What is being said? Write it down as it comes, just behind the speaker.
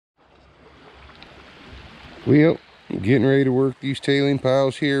Well, getting ready to work these tailing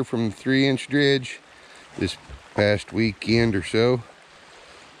piles here from the 3-inch dredge this past weekend or so.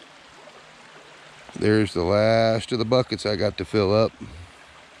 There's the last of the buckets I got to fill up.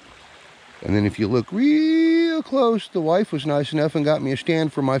 And then if you look real close, the wife was nice enough and got me a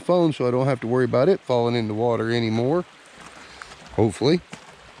stand for my phone so I don't have to worry about it falling in the water anymore. Hopefully.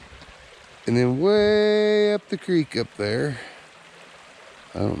 And then way up the creek up there,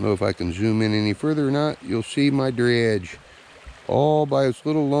 I don't know if I can zoom in any further or not, you'll see my dredge all by its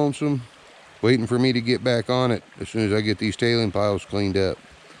little lonesome, waiting for me to get back on it as soon as I get these tailing piles cleaned up.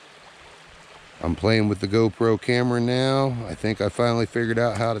 I'm playing with the GoPro camera now. I think I finally figured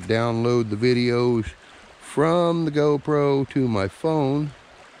out how to download the videos from the GoPro to my phone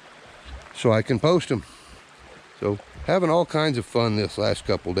so I can post them. So having all kinds of fun this last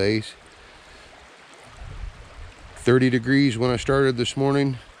couple days. 30 degrees when I started this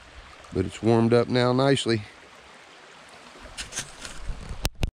morning, but it's warmed up now nicely.